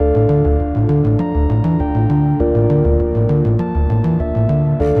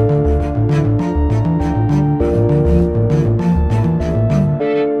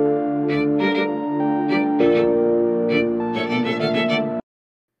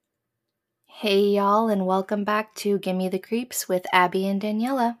Hey y'all, and welcome back to Gimme the Creeps with Abby and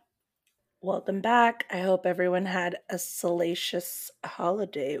Daniela. Welcome back. I hope everyone had a salacious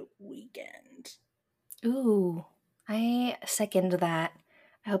holiday weekend. Ooh, I second that.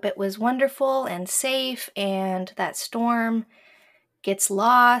 I hope it was wonderful and safe and that storm gets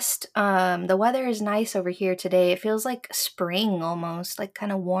lost. The weather is nice over here today. It feels like spring almost, like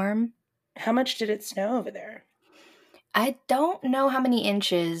kind of warm. How much did it snow over there? I don't know how many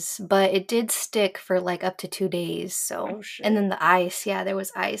inches, but it did stick for like up to 2 days. So, Oh and shit. then the ice, yeah, there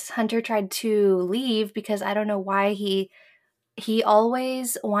was ice. Hunter tried to leave because I don't know why he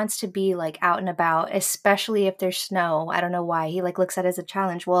always wants to be like out and about, especially if there's snow. I don't know why. He like looks at it as a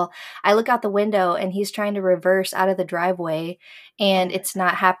challenge. Well, I look out the window and he's trying to reverse out of the driveway Oh and my it's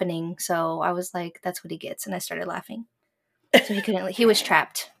not happening. So I was like, that's what he gets. And I started laughing. So he couldn't, he was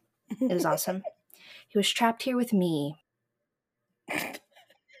trapped. It was awesome. He was trapped here with me.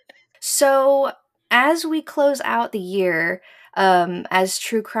 So as we close out the year, as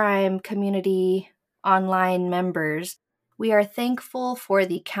true crime community online members, we are thankful for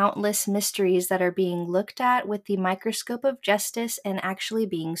the countless mysteries that are being looked at with the microscope of justice and actually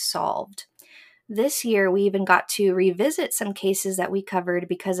being solved. This year, we even got to revisit some cases that we covered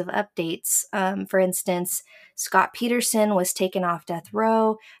because of updates. For instance, Scott Peterson was taken off death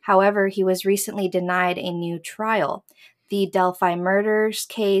row. However, he was recently denied a new trial. The Delphi murders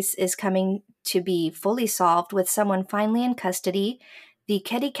case is coming to be fully solved with someone finally in custody. The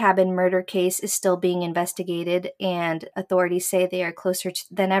Ketty Cabin murder case is still being investigated, and authorities say they are closer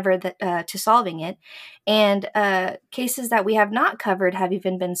than ever to solving it. And cases that we have not covered have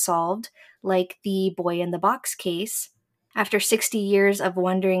even been solved, like the boy in the box case. After 60 years of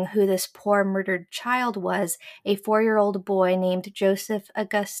wondering who this poor murdered child was, a 4-year-old boy named Joseph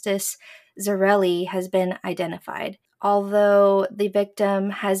Augustus Zarelli has been identified. Although the victim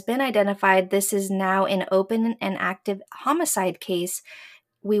has been identified, this is now an open and active homicide case.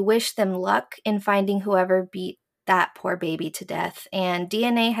 We wish them luck in finding whoever beat that poor baby to death. And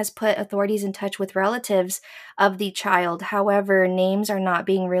DNA has put authorities in touch with relatives of the child. However, names are not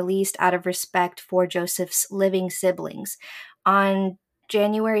being released out of respect for Joseph's living siblings. On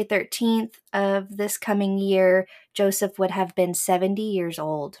January 13th of this coming year, Joseph would have been 70 years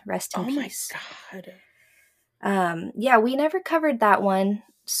old. Rest in Oh my peace. god. Yeah, we never covered that one.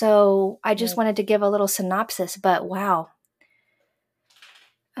 So I just Nope. wanted to give a little synopsis, but wow.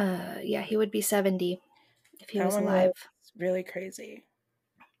 Yeah, he would be 70 if he That was one alive. was really crazy.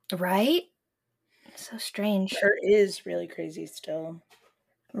 Right? So strange. Or is really crazy still.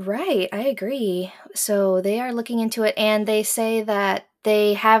 Right, I agree. So they are looking into it and they say that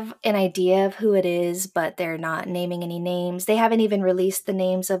they have an idea of who it is, but they're not naming any names. They haven't even released the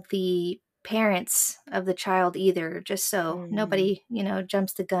names of the parents of the child either, just so Mm. nobody,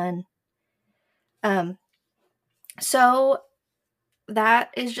 jumps the gun. Um, so that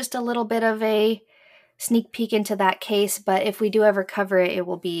is just a little bit of a sneak peek into that case, but if we do ever cover it, it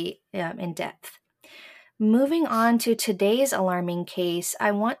will be in depth. Moving on to today's alarming case,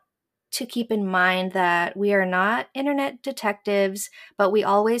 I want to keep in mind that we are not internet detectives, but we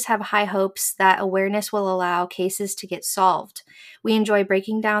always have high hopes that awareness will allow cases to get solved. We enjoy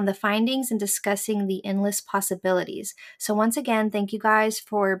breaking down the findings and discussing the endless possibilities. So, once again, thank you guys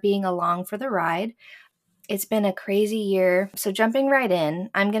for being along for the ride. It's been a crazy year. So, jumping right in,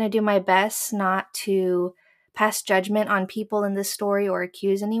 I'm going to do my best not to pass judgment on people in this story or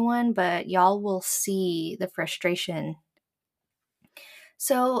accuse anyone, but y'all will see the frustration.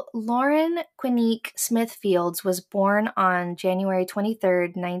 So, Lauren Quinique Smith Fields was born on January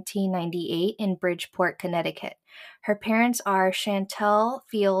 23rd, 1998, in Bridgeport, Connecticut. Her parents are Chantel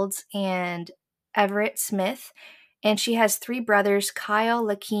Fields and Everett Smith, and she has three brothers, Kyle,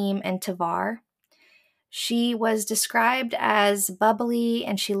 Lakeem, and Tavar. She was described as bubbly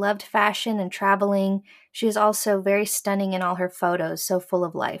and she loved fashion and traveling. She is also very stunning in all her photos, so full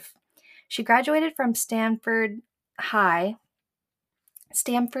of life. She graduated from High,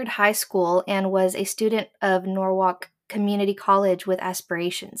 Stanford High School and was a student of Norwalk Community College with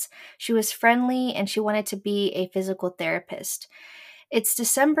aspirations. She was friendly and she wanted to be a physical therapist. It's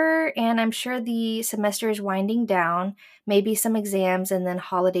December, and I'm sure the semester is winding down, maybe some exams, and then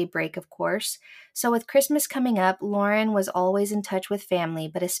holiday break, of course. So, with Christmas coming up, Lauren was always in touch with family,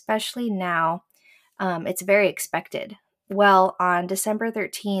 but especially now, it's very expected. Well, on December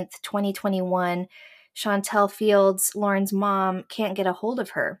 13th, 2021, Chantel Fields, Lauren's mom, can't get a hold of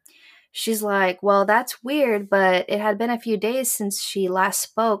her. She's like, well, that's weird, but it had been a few days since she last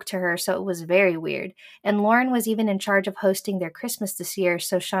spoke to her, so it was very weird. And Lauren was even in charge of hosting their Christmas this year,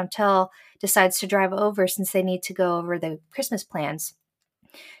 so Chantel decides to drive over since they need to go over the Christmas plans.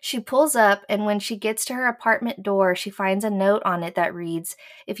 She pulls up, and when she gets to her apartment door, she finds a note on it that reads,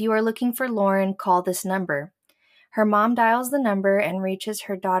 "If you are looking for Lauren, call this number." Her mom dials the number and reaches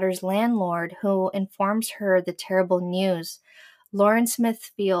her daughter's landlord, who informs her the terrible news. Lauren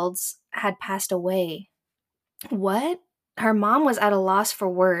Smith Fields had passed away. What? Her mom was at a loss for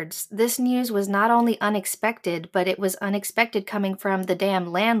words. This news was not only unexpected, but it was unexpected coming from the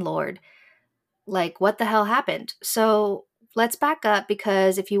damn landlord. Like, what the hell happened? So let's back up,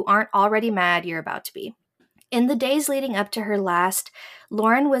 because if you aren't already mad, you're about to be. In the days leading up to her last,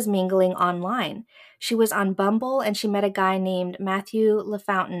 Lauren was mingling online. She was on Bumble and she met a guy named Matthew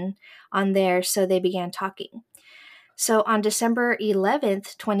LaFountain on there, so they began talking. So on December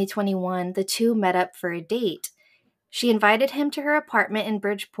 11th, 2021, the two met up for a date. She invited him to her apartment in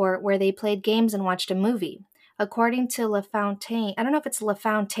Bridgeport where they played games and watched a movie. According to LaFontaine, I don't know if it's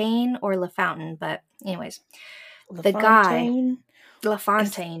LaFontaine or LaFountain, but anyways, the guy,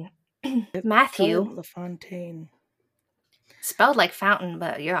 LaFontaine, Matthew, LaFontaine. spelled like fountain,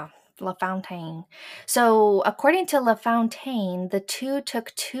 but yeah, LaFontaine. So, according to LaFontaine, the two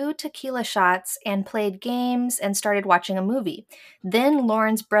took 2 tequila shots and played games and started watching a movie. Then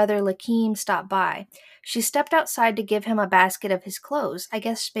Lauren's brother Lakeem stopped by. She stepped outside to give him a basket of his clothes. I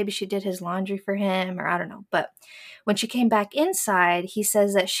guess maybe she did his laundry for him, or I don't know. But when she came back inside, he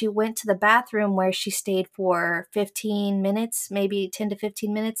says that she went to the bathroom where she stayed for 15 minutes, maybe 10 to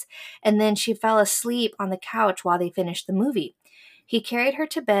 15 minutes, and then she fell asleep on the couch while they finished the movie. He carried her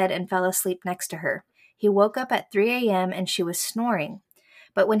to bed and fell asleep next to her. He woke up at 3 a.m. and she was snoring.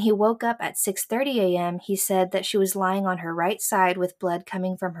 But when he woke up at 6:30 a.m., he said that she was lying on her right side with blood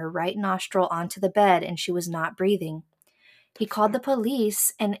coming from her right nostril onto the bed and she was not breathing. He called the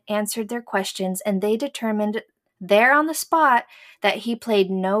police and answered their questions, and they determined there on the spot that he played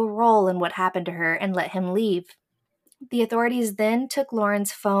no role in what happened to her and let him leave. The authorities then took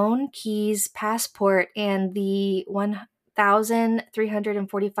Lauren's phone, keys, passport, and the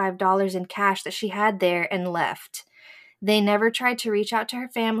 $1,345 in cash that she had there and left. They never tried to reach out to her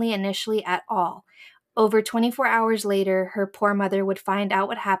family initially at all. Over 24 hours later, her poor mother would find out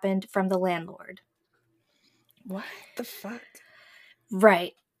what happened from the landlord. What the fuck?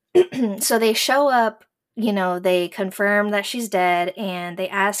 Right. So they show up, they confirm that she's dead, and they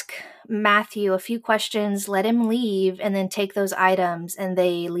ask Matthew a few questions, let him leave, and then take those items, and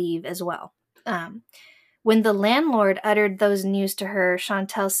they leave as well. When the landlord uttered those news to her,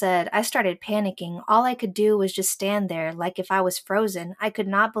 Chantel said, "I started panicking. All I could do was just stand there, like if I was frozen. I could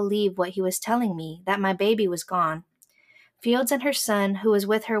not believe what he was telling me, that my baby was gone." Fields and her son, who was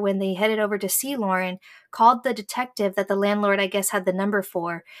with her when they headed over to see Lauren, called the detective that the landlord, I guess, had the number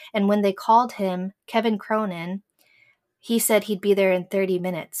for, and when they called him, Kevin Cronin, he said he'd be there in 30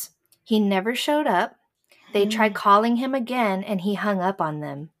 minutes. He never showed up. They tried calling him again, and he hung up on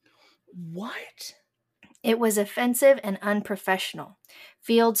them. What? It was offensive and unprofessional.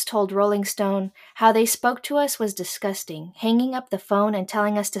 Fields told Rolling Stone, "How they spoke to us was disgusting, hanging up the phone and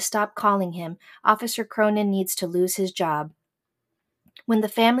telling us to stop calling him. Officer Cronin needs to lose his job." When the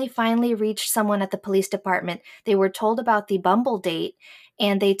family finally reached someone at the police department, they were told about the Bumble date,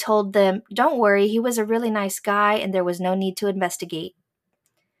 and they told them, "Don't worry, he was a really nice guy and there was no need to investigate."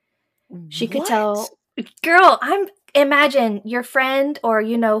 She could tell, girl, imagine your friend or,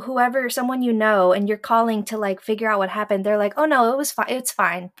 whoever, someone and you're calling to like figure out what happened. They're like, "Oh no, it was fine. It's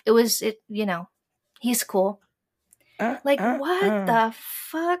fine. He's cool." What the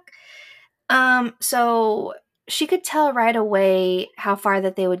fuck? So she could tell right away how far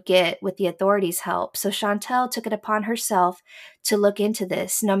that they would get with the authorities' help. So Chantel took it upon herself to look into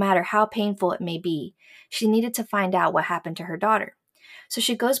this, no matter how painful it may be. She needed to find out what happened to her daughter. So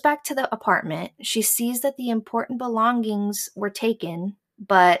she goes back to the apartment. She sees that the important belongings were taken,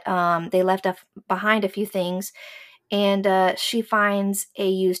 but they left behind a few things. And she finds a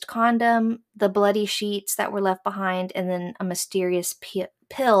used condom, the bloody sheets that were left behind, and then a mysterious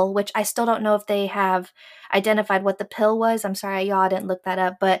pill, which I still don't know if they have identified what the pill was. I'm sorry, y'all, I didn't look that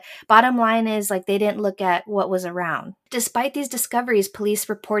up. But bottom line is, like, they didn't look at what was around. Despite these discoveries, police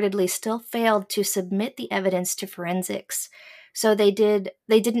reportedly still failed to submit the evidence to forensics. So they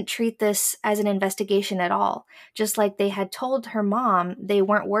didn't treat this as an investigation at all. Just like they had told her mom, they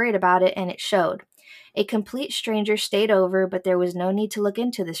weren't worried about it, and it showed. A complete stranger stayed over, but there was no need to look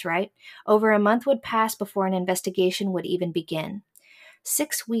into this, right? Over a month would pass before an investigation would even begin.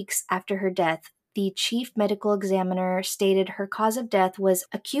 6 weeks after her death, the chief medical examiner stated her cause of death was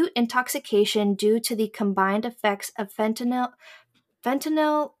acute intoxication due to the combined effects of fentanyl,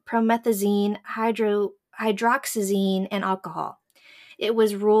 promethazine, hydroxyzine, and alcohol. It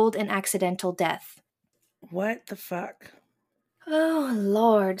was ruled an accidental death. What the fuck? Oh,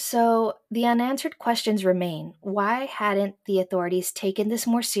 Lord. So the unanswered questions remain. Why hadn't the authorities taken this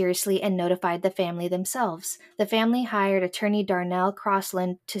more seriously and notified the family themselves? The family hired attorney Darnell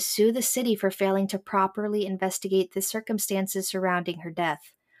Crossland to sue the city for failing to properly investigate the circumstances surrounding her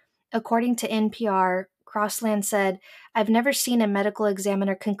death. According to NPR, Crossland said, I've never seen a medical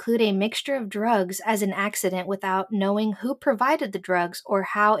examiner conclude a mixture of drugs as an accident without knowing who provided the drugs or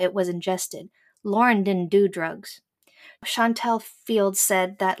how it was ingested. Lauren didn't do drugs. Chantel Fields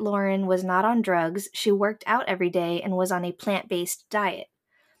said that Lauren was not on drugs, she worked out every day, and was on a plant based diet.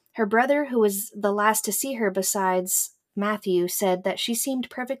 Her brother, who was the last to see her besides Matthew, said that she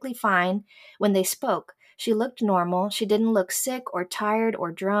seemed perfectly fine when they spoke. She looked normal, she didn't look sick or tired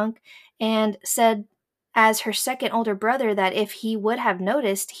or drunk, and said, as her second older brother, that if he would have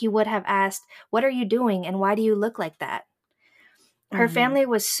noticed, he would have asked, What are you doing and why do you look like that? Her family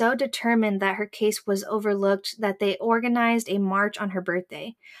was so determined that her case was overlooked that they organized a march on her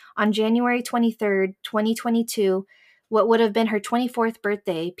birthday. On January 23rd, 2022, what would have been her 24th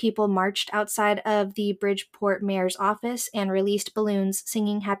birthday, people marched outside of the Bridgeport mayor's office and released balloons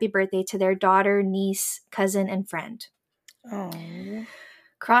singing happy birthday to their daughter, niece, cousin, and friend. Oh.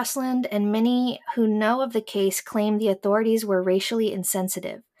 Crossland and many who know of the case claim the authorities were racially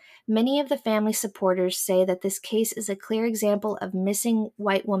insensitive. Many of the family supporters say that this case is a clear example of missing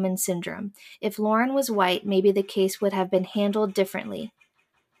white woman syndrome. If Lauren was white, maybe the case would have been handled differently.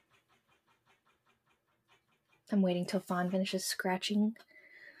 I'm waiting till Fawn finishes scratching.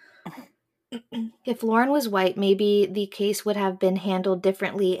 If Lauren was white, maybe the case would have been handled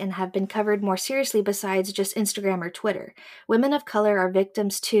differently and have been covered more seriously besides just Instagram or Twitter. Women of color are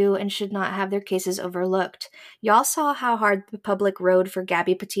victims too and should not have their cases overlooked. Y'all saw how hard the public rode for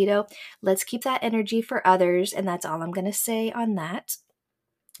Gabby Petito. Let's keep that energy for others, and that's all I'm going to say on that.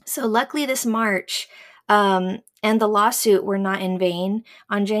 So luckily this March and the lawsuit were not in vain.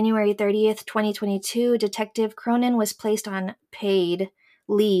 On January 30th, 2022, Detective Cronin was placed on paid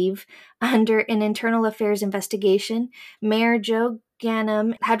leave under an internal affairs investigation. Mayor Joe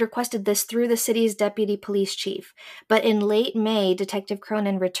Ganim had requested this through the city's deputy police chief. But in late May, Detective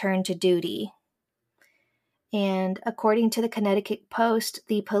Cronin returned to duty. And according to the Connecticut Post,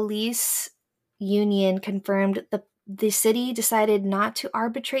 the police union confirmed the city decided not to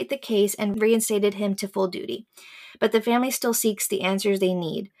arbitrate the case and reinstated him to full duty. But the family still seeks the answers they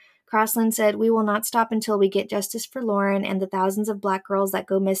need. Crossland said, We will not stop until we get justice for Lauren and the thousands of black girls that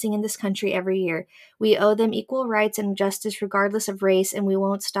go missing in this country every year. We owe them equal rights and justice regardless of race, and we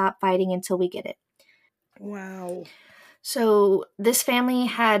won't stop fighting until we get it. Wow. So this family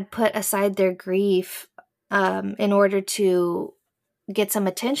had put aside their grief in order to get some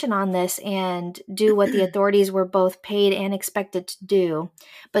attention on this and do what the authorities were both paid and expected to do.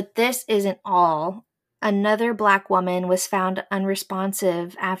 But this isn't all. Another black woman was found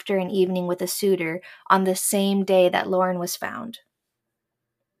unresponsive after an evening with a suitor on the same day that Lauren was found.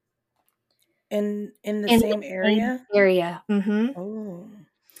 In the same area? Area. Mm-hmm. Oh.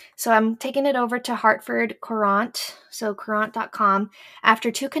 So I'm taking it over to Hartford Courant, so Courant.com.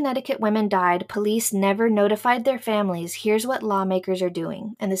 After 2 Connecticut women died, police never notified their families. Here's what lawmakers are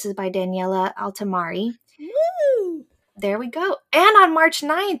doing. And this is by Daniela Altamari. Woo! There we go. And on March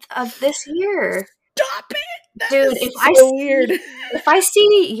 9th of this year. Stop it! Dude, Weird. If I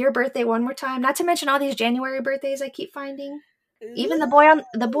see your birthday one more time, not to mention all these January birthdays I keep finding. Even the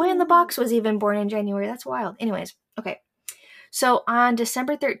boy in the box was even born in January. That's wild. Anyways, okay. So on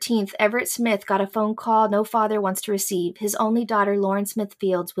December 13th, Everett Smith got a phone call no father wants to receive. His only daughter, Lauren Smith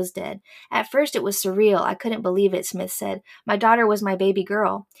Fields, was dead. At first, it was surreal. I couldn't believe it, Smith said. My daughter was my baby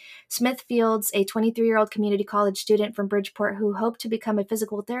girl. Smith Fields, a 23-year-old community college student from Bridgeport who hoped to become a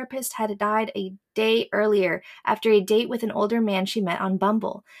physical therapist, had died a day earlier after a date with an older man she met on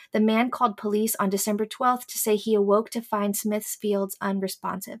Bumble. The man called police on December 12th to say he awoke to find Smith Fields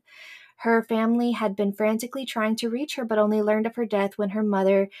unresponsive. Her family had been frantically trying to reach her, but only learned of her death when her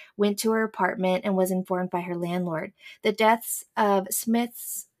mother went to her apartment and was informed by her landlord. The death of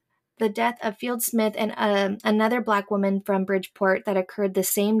Field Smith and another black woman from Bridgeport that occurred the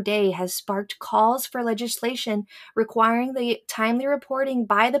same day has sparked calls for legislation requiring the timely reporting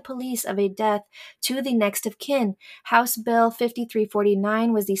by the police of a death to the next of kin. House Bill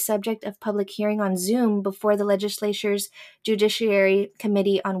 5349 was the subject of public hearing on Zoom before the legislature's Judiciary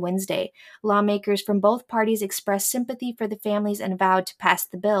Committee on Wednesday. Lawmakers from both parties expressed sympathy for the families and vowed to pass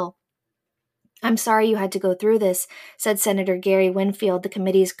the bill. I'm sorry you had to go through this, said Senator Gary Winfield, the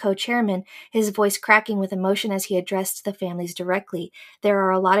committee's co-chairman, his voice cracking with emotion as he addressed the families directly. There are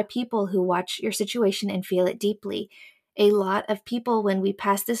a lot of people who watch your situation and feel it deeply. A lot of people, when we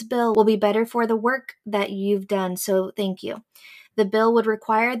pass this bill, will be better for the work that you've done, so thank you. The bill would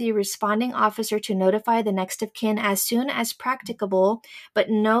require the responding officer to notify the next of kin as soon as practicable, but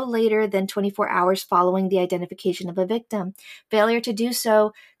no later than 24 hours following the identification of a victim. Failure to do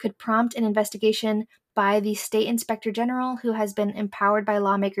so could prompt an investigation by the state inspector general, who has been empowered by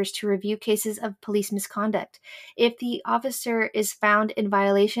lawmakers to review cases of police misconduct. If the officer is found in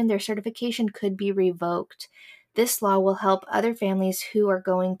violation, their certification could be revoked. This law will help other families who are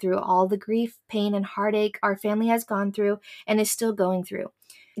going through all the grief, pain, and heartache our family has gone through and is still going through.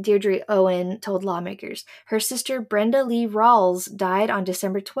 Deirdre Owen told lawmakers. Her sister Brenda Lee Rawls died on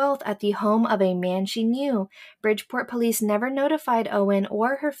December 12th at the home of a man she knew. Bridgeport police never notified Owen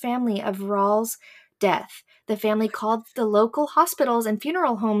or her family of Rawls' death. The family called the local hospitals and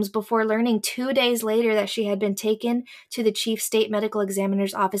funeral homes before learning 2 days later that she had been taken to the chief state medical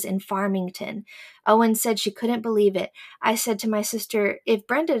examiner's office in Farmington. Owen said she couldn't believe it. I said to my sister, if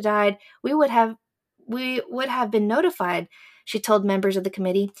Brenda died, we would have been notified, she told members of the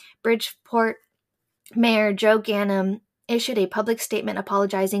committee. Bridgeport Mayor Joe Ganim issued a public statement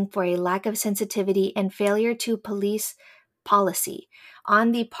apologizing for a lack of sensitivity and failure to police policy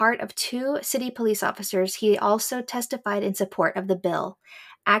on the part of 2 city police officers. He also testified in support of the bill.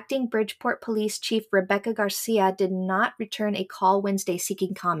 Acting Bridgeport Police Chief Rebecca Garcia did not return a call Wednesday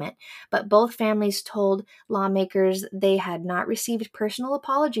seeking comment, but both families told lawmakers they had not received personal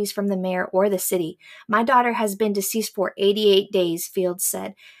apologies from the mayor or the city. My daughter has been deceased for 88 days, Fields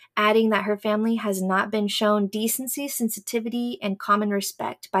said, adding that her family has not been shown decency, sensitivity, and common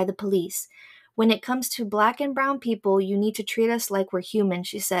respect by the police. When it comes to Black and brown people, you need to treat us like we're human,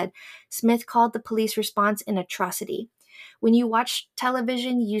 she said. Smith called the police response an atrocity. When you watch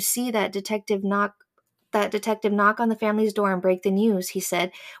television, you see that detective knock on the family's door and break the news, he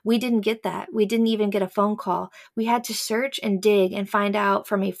said. We didn't get that. We didn't even get a phone call. We had to search and dig and find out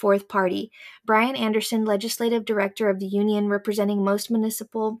from a fourth party. Brian Anderson, legislative director of the union representing most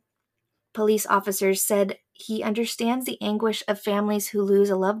municipal police officers, said he understands the anguish of families who lose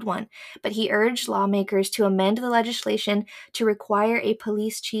a loved one, but he urged lawmakers to amend the legislation to require a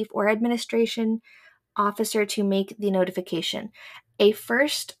police chief or administration officer to make the notification. A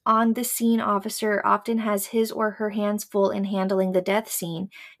first on the scene officer often has his or her hands full in handling the death scene,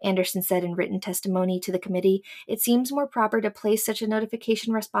 Anderson said in written testimony to the committee. It seems more proper to place such a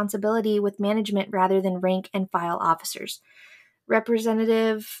notification responsibility with management rather than rank and file officers.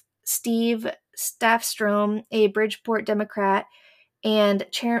 Representative Steve Staffstrom, a Bridgeport Democrat and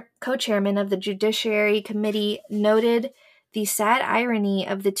co-chairman of the Judiciary Committee, noted the sad irony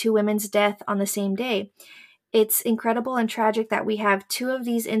of the 2 women's death on the same day. It's incredible and tragic that we have 2 of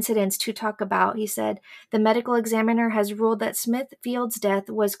these incidents to talk about, he said. The medical examiner has ruled that Smith Fields' death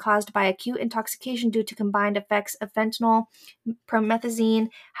was caused by acute intoxication due to combined effects of fentanyl, promethazine,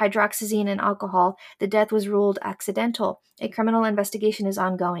 hydroxyzine, and alcohol. The death was ruled accidental. A criminal investigation is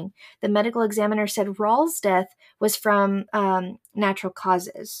ongoing. The medical examiner said Rawls' death was from natural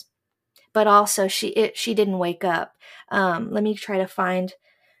causes, but also she didn't wake up. Let me try to find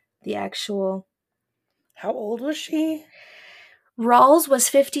the actual... How old was she? Rawls was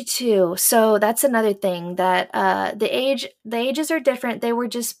 52, so that's another thing, that the ages are different. They were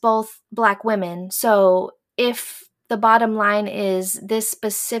just both Black women. So if the bottom line is this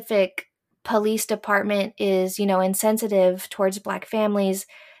specific police department is, insensitive towards Black families,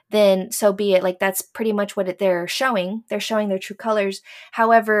 then so be it. Like, that's pretty much what they're showing. They're showing their true colors.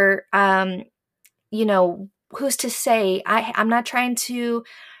 However, who's to say? I'm not trying to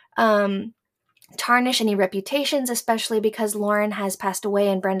tarnish any reputations, especially because Lauren has passed away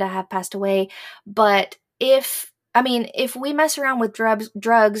and Brenda have passed away. But if we mess around with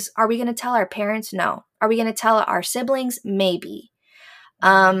drugs, are we going to tell our parents? No. Are we going to tell our siblings? Maybe.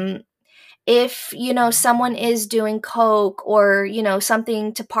 If, someone is doing coke or,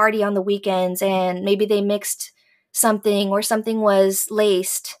 something to party on the weekends and maybe they mixed something or something was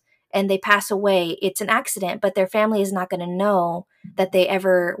laced and they pass away, it's an accident, but their family is not going to know that they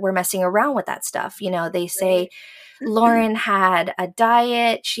ever were messing around with that stuff. They say Lauren had a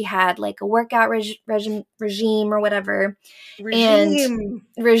diet, she had like a workout regime or whatever. Regime.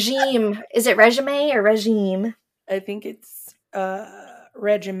 And regime, is it resume or regime? I think it's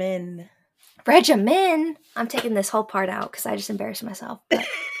regimen. Regimen? I'm taking this whole part out because I just embarrassed myself. But...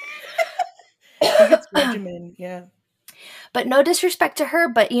 I think it's regimen, yeah. But no disrespect to her,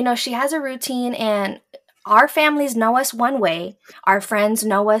 but she has a routine, and our families know us one way. Our friends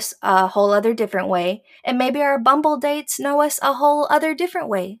know us a whole other different way. And maybe our Bumble dates know us a whole other different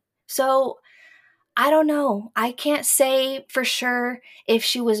way. So I don't know. I can't say for sure if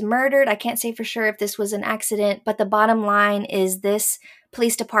she was murdered. I can't say for sure if this was an accident. But the bottom line is this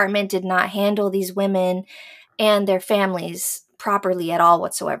police department did not handle these women and their families properly at all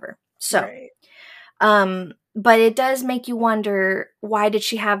whatsoever. So, Right. but it does make you wonder, why did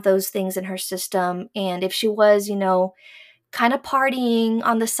she have those things in her system? And if she was, kind of partying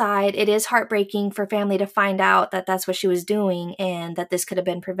on the side, it is heartbreaking for family to find out that that's what she was doing and that this could have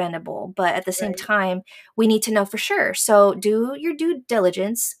been preventable. But at the same Right. time, we need to know for sure. So do your due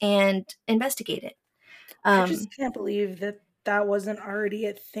diligence and investigate it. I just can't believe that that wasn't already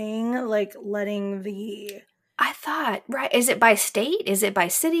a thing, like letting the I thought, right, is it by state? Is it by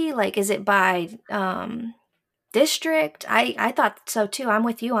city? Like, is it by district? I thought so too. I'm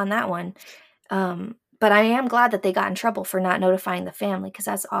with you on that one. But I am glad that they got in trouble for not notifying the family, because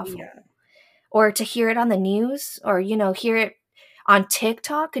that's awful. yeah. Or to hear it on the news, or hear it on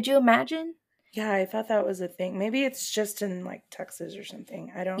TikTok. Could you imagine? Yeah, I thought that was a thing. Maybe it's just in like Texas or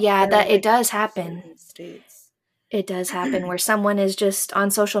something. Yeah, or that it like does happen. certain states. It does happen where someone is just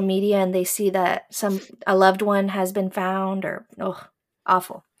on social media and they see that a loved one has been found, or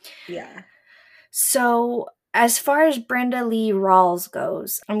awful. Yeah. So, as far as Brenda Lee Rawls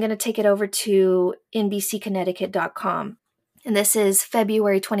goes, I'm going to take it over to NBCConnecticut.com. And this is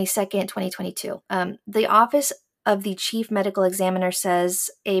February 22nd, 2022. The Office of the Chief Medical Examiner says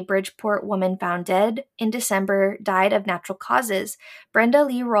a Bridgeport woman found dead in December died of natural causes. Brenda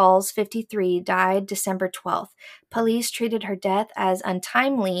Lee Rawls, 53, died December 12th. Police treated her death as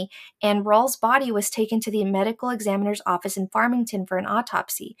untimely, and Rawls' body was taken to the medical examiner's office in Farmington for an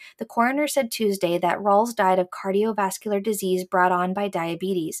autopsy. The coroner said Tuesday that Rawls died of cardiovascular disease brought on by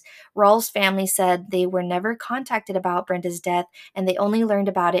diabetes. Rawls' family said they were never contacted about Brenda's death, and they only learned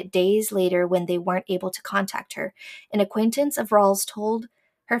about it days later when they weren't able to contact her. An acquaintance of Rawls told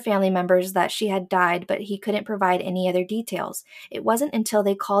her family members that she had died, but he couldn't provide any other details. It wasn't until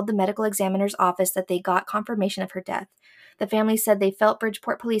they called the medical examiner's office that they got confirmation of her death. The family said they felt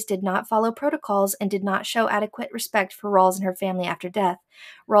Bridgeport police did not follow protocols and did not show adequate respect for Rawls and her family after death.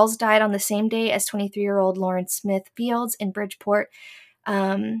 Rawls died on the same day as 23-year-old Lauren Smith Fields in Bridgeport.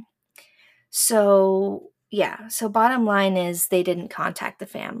 So bottom line is they didn't contact the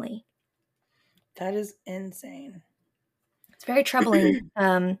family. That is insane. It's very troubling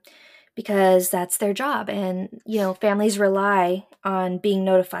because that's their job, and families rely on being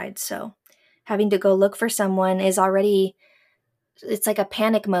notified. So having to go look for someone is already, it's like a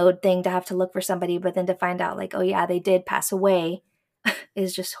panic mode thing to have to look for somebody, but then to find out like, oh yeah, they did pass away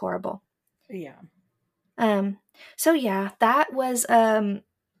is just horrible. Yeah. So yeah, that was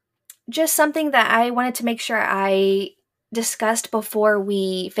just something that I wanted to make sure I discussed before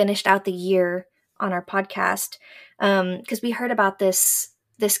we finished out the year on our podcast, because we heard about this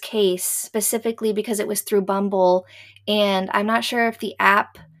case specifically because it was through Bumble, and I'm not sure if the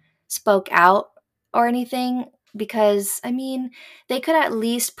app spoke out or anything, because I mean, they could at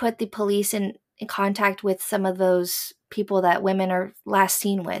least put the police in contact with some of those people that women are last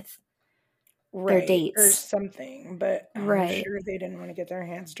seen with. Their Right. Or dates. something, but I'm Right. sure they didn't want to get their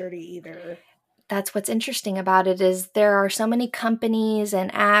hands dirty either. That's what's interesting about it, is there are so many companies and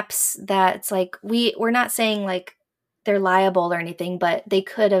apps that it's like, we're not saying like they're liable or anything, but they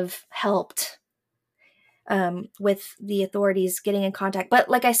could have helped with the authorities getting in contact. But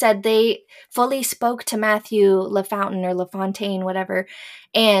like I said, they fully spoke to Matthew LaFountain or LaFontaine, whatever,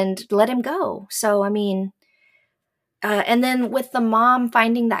 and let him go. So I mean, and then with the mom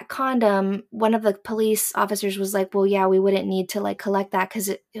finding that condom, one of the police officers was like, well, yeah, we wouldn't need to like collect that because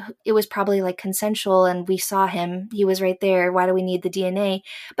it was probably like consensual and we saw him. He was right there. Why do we need the DNA?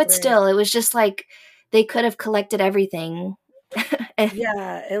 But Right. still, it was just like they could have collected everything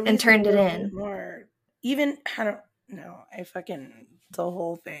Yeah, at and least a turned it little bit in. more. Even I don't know. I fucking the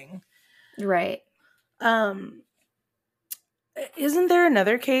whole thing. Right. Isn't there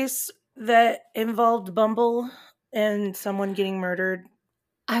another case that involved Bumble and someone getting murdered?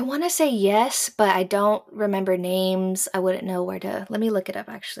 I want to say yes, but I don't remember names. I wouldn't know where to. Let me look it up,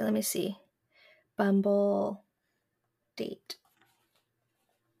 actually. Let me see. Bumble date.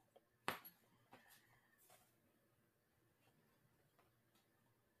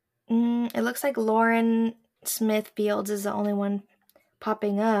 It looks like Lauren Smith Fields is the only one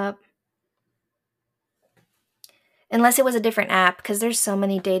popping up. Unless it was a different app, because there's so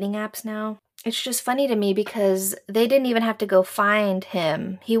many dating apps now. It's just funny to me because they didn't even have to go find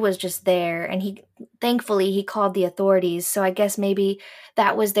him. He was just there, and thankfully he called the authorities. So I guess maybe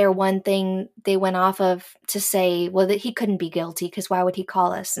that was their one thing they went off of to say, well, that he couldn't be guilty, because why would he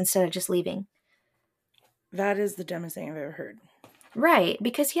call us instead of just leaving? That is the dumbest thing I've ever heard. Right,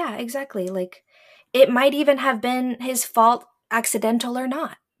 because yeah, exactly. Like, it might even have been his fault, accidental or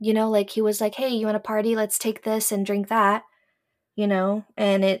not. Like he was like, hey, you want a party? Let's take this and drink that,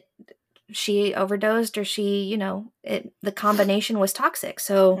 and it she overdosed or she, the combination was toxic.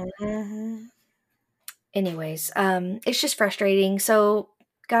 So anyways, it's just frustrating. So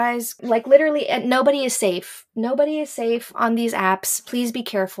guys, like literally nobody is safe. Nobody is safe on these apps. Please be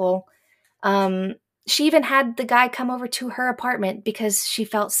careful. She even had the guy come over to her apartment because she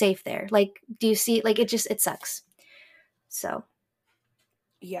felt safe there. Like, do you see? Like, it sucks. So.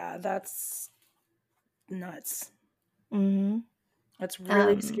 Yeah, that's nuts. Mm-hmm. That's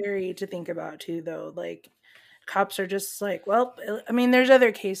really scary to think about too, though. Like, cops are just like, well, I mean, there's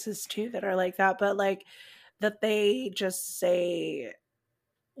other cases too that are like that, but like that they just say,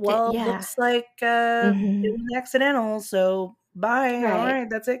 well, Yeah. looks like it was accidental, so bye. Right. All right,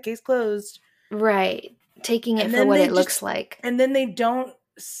 that's it. Case closed. Right. Taking it for what it looks like. And then they don't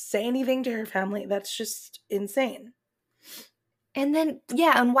say anything to her family. That's just insane. And then,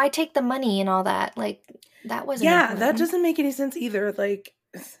 yeah, and why take the money and all that? Like, that wasn't Yeah, important. that doesn't make any sense either. Like,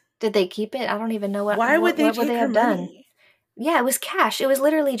 did they keep it? I don't even know why would they take her money? Yeah, it was cash. It was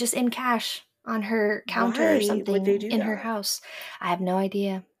literally just in cash on her counter or something would they do in that? her house. I have no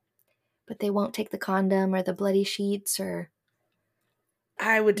idea. But they won't take the condom or the bloody sheets or...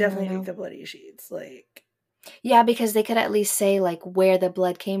 I would definitely take the bloody sheets. Like... Yeah, because they could at least say, like, where the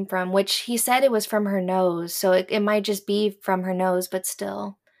blood came from, which he said it was from her nose. So it might just be from her nose, but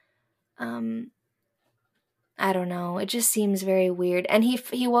still. I don't know. It just seems very weird. And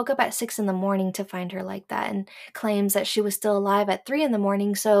he woke up at 6 a.m. to find her like that and claims that she was still alive at 3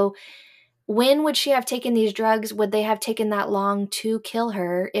 a.m. So when would she have taken these drugs? Would they have taken that long to kill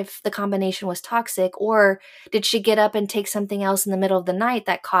her if the combination was toxic? Or did she get up and take something else in the middle of the night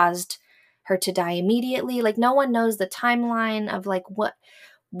that caused her to die immediately? Like, no one knows the timeline of like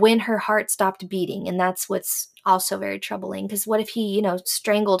when her heart stopped beating. And that's what's also very troubling. Because what if he,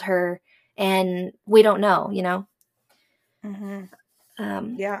 strangled her and we don't know, Yeah.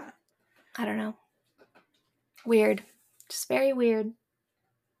 I don't know. Weird. Just very weird.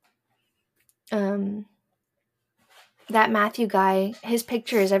 That Matthew guy, his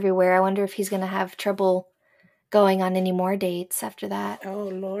picture is everywhere. I wonder if he's going to have trouble going on any more dates after that. Oh,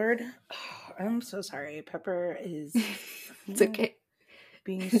 Lord. Oh, I'm so sorry. Pepper is... It's okay.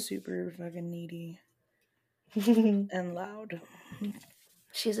 Being super fucking needy and loud.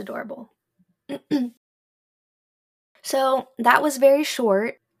 She's adorable. So that was very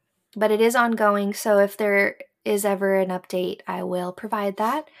short, but it is ongoing. So if there is ever an update, I will provide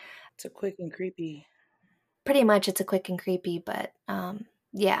that. It's a quick and creepy. Pretty much it's a quick and creepy, but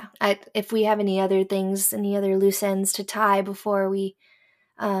yeah. If we have any other things, any other loose ends to tie before we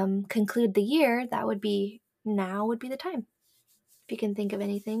conclude the year, that would be the time. If you can think of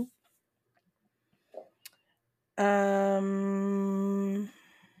anything.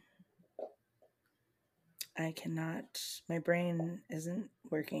 I cannot. My brain isn't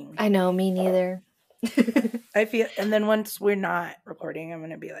working. I know, me neither. I feel, and then once we're not recording, I'm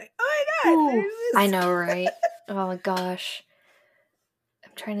going to be like, oh my God, there's this. I know, right? Oh my gosh. I'm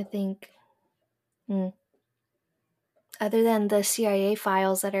trying to think. Other than the CIA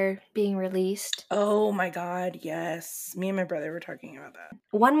files that are being released. Oh my God, yes. Me and my brother were talking about that.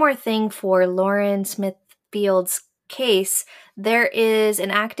 One more thing for Lauren Smith Field's case, there is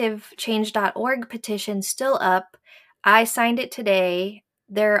an active change.org petition still up. I signed it today.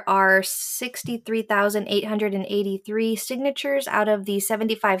 There are 63,883 signatures out of the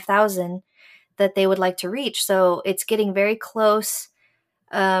 75,000 that they would like to reach. So it's getting very close.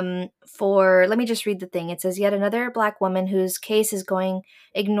 Let me just read the thing. It says, yet another Black woman whose case is going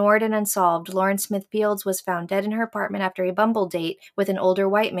ignored and unsolved. Lauren Smith Fields was found dead in her apartment after a Bumble date with an older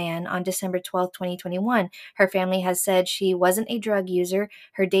white man on December 12, 2021. Her family has said she wasn't a drug user.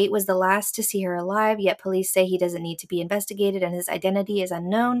 Her date was the last to see her alive, yet police say he doesn't need to be investigated and his identity is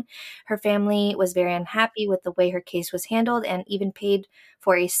unknown. Her family was very unhappy with the way her case was handled and even paid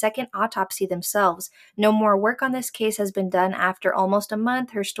for a second autopsy themselves. No more work on this case has been done after almost a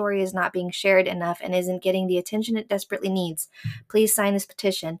month. Her story is not being shared enough and isn't getting the attention it desperately needs. Please sign this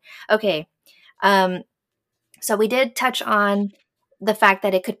petition. Okay. So we did touch on the fact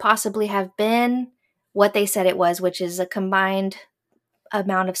that it could possibly have been what they said it was, which is a combined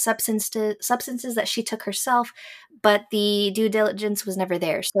amount of substances that she took herself, but the due diligence was never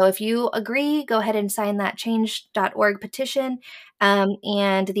there. So if you agree, go ahead and sign that change.org petition.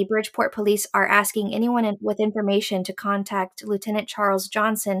 And the Bridgeport police are asking anyone with information to contact Lieutenant Charles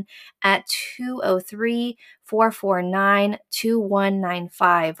Johnson at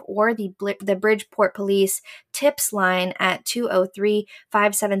 203-449-2195 or the Bridgeport police tips line at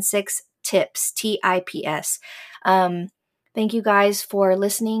 203-576-TIPS, TIPS. Thank you guys for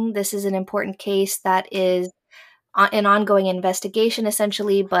listening. This is an important case that is an ongoing investigation,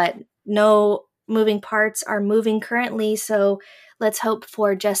 essentially, but no moving parts are moving currently, so let's hope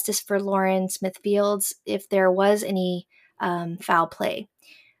for justice for Lauren Smithfields if there was any foul play.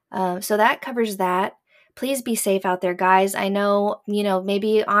 So that covers that. Please be safe out there, guys. I know,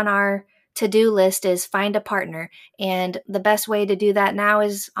 maybe on our to-do list is find a partner, and the best way to do that now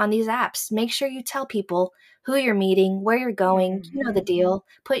is on these apps. Make sure you tell people who you're meeting, where you're going. You know the deal.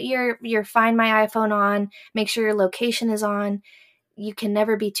 Put your Find My iPhone on. Make sure your location is on. You can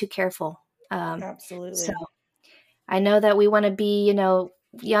never be too careful. Absolutely. So I know that we want to be,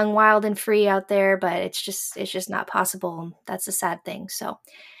 young, wild, and free out there, but it's just not possible. That's a sad thing. So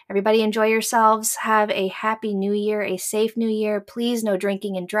everybody enjoy yourselves. Have a happy new year, a safe new year. Please, no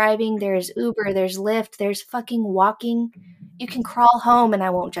drinking and driving. There's Uber, there's Lyft, there's fucking walking. You can crawl home and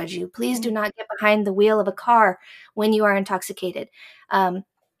I won't judge you. Please do not get behind the wheel of a car when you are intoxicated.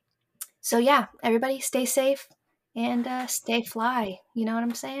 So yeah, everybody stay safe and stay fly. You know what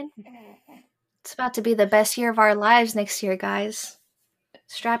I'm saying? It's about to be the best year of our lives next year, guys.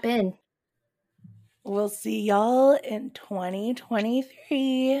 Strap in. We'll see y'all in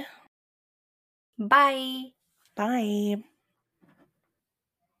 2023. Bye. Bye.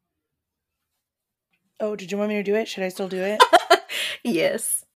 Oh, did you want me to do it? Should I still do it?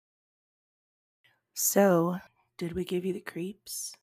 Yes. So, did we give you the creeps?